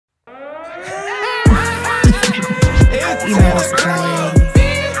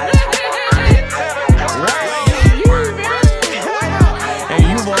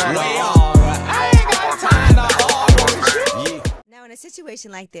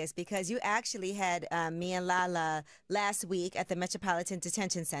situation like this because you actually had me and Lala last week at the Metropolitan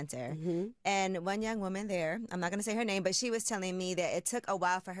Detention Center. And one young woman there, I'm not going to say her name, but she was telling me that it took a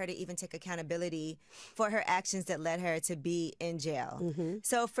while for her to even take accountability for her actions that led her to be in jail.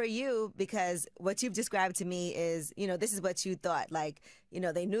 So for you, because what you've described to me is, you know, this is what you thought. Like, you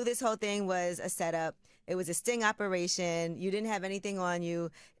know, they knew this whole thing was a setup. It was a sting operation. You didn't have anything on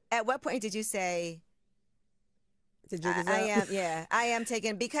you. At what point did you say, I am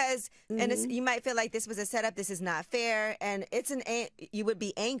taken, because and you might feel like this was a setup, this is not fair, and you would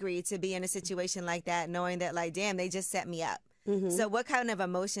be angry to be in a situation like that, knowing that, like, damn, they just set me up. So what kind of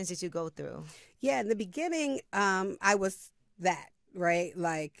emotions did you go through? Yeah, in the beginning, I was that, right?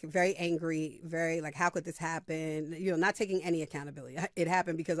 Like, very angry, very like, how could this happen? You know, not taking any accountability. It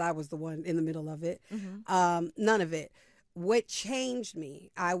happened because I was the one in the middle of it. None of it. What changed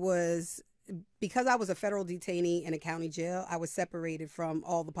me, because I was a federal detainee in a county jail, I was separated from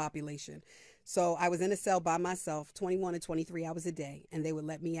all the population. So I was in a cell by myself, 21 to 23 hours a day, and they would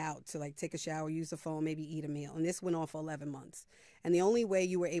let me out to like take a shower, use the phone, maybe eat a meal. And this went on for 11 months. And the only way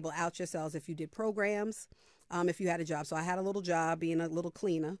you were able out your cells if you did programs, if you had a job. So I had a little job being a little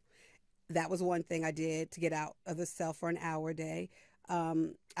cleaner. That was one thing I did to get out of the cell for an hour a day.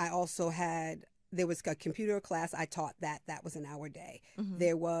 I also had... There was a computer class. I taught that. That was an hour a day.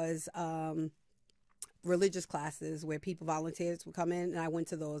 There was religious classes where volunteers would come in, and I went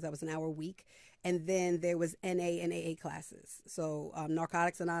to those. That was an hour a week. And then there was NA and AA classes. So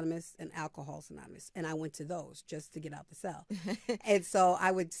Narcotics Anonymous and Alcoholics Anonymous. And I went to those just to get out the cell. And so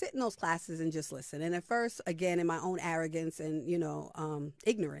I would sit in those classes and just listen. And at first, again, in my own arrogance and, you know,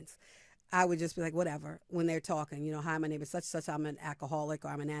 ignorance, I would just be like, whatever, when they're talking, you know, hi, my name is such, I'm an alcoholic or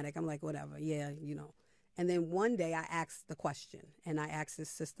I'm an addict. I'm like, whatever, yeah, you know. And then one day I asked the question, and I asked this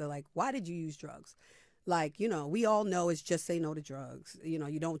sister, like, why did you use drugs? Like, you know, we all know it's just say no to drugs. You know,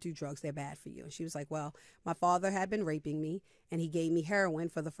 you don't do drugs, they're bad for you. And she was like, well, my father had been raping me, and he gave me heroin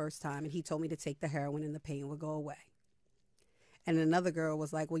for the first time, and he told me to take the heroin and the pain would go away. And another girl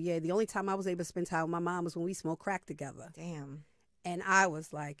was like, well, yeah, the only time I was able to spend time with my mom was when we smoked crack together. Damn. And I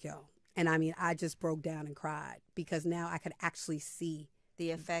was like, yo. And I mean, I just broke down and cried because now I could actually see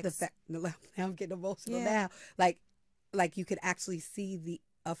the effects. Now I'm getting emotional now. Like you could actually see the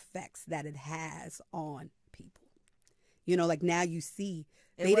effects that it has on people. You know, like now you see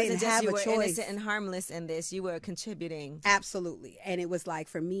they didn't have a choice. You were innocent and harmless in this. You were contributing. Absolutely. And it was like,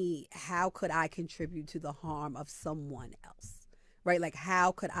 for me, how could I contribute to the harm of someone else? Right? Like,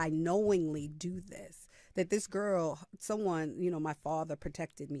 how could I knowingly do this? That this girl, someone, you know, my father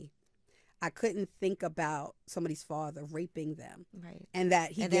protected me. I couldn't think about somebody's father raping them, right? And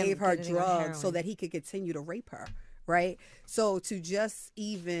that he gave her drugs so that he could continue to rape her, right? So to just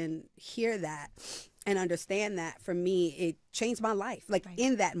even hear that and understand that, for me, it changed my life, like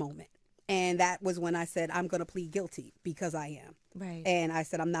in that moment. And that was when I said, I'm going to plead guilty because I am. Right. And I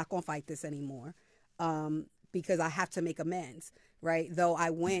said, I'm not going to fight this anymore because I have to make amends, right? Though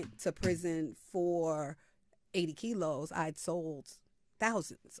I went to prison for 80 kilos, I'd sold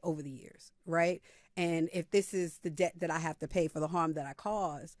thousands over the years, right? And if this is the debt that I have to pay for the harm that I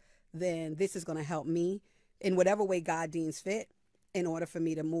caused, then this is going to help me in whatever way God deems fit in order for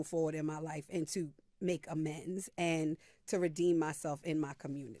me to move forward in my life and to make amends and to redeem myself in my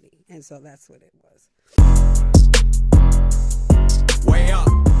community. And so that's what it was. Way up.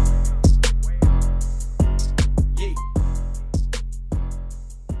 Yeah.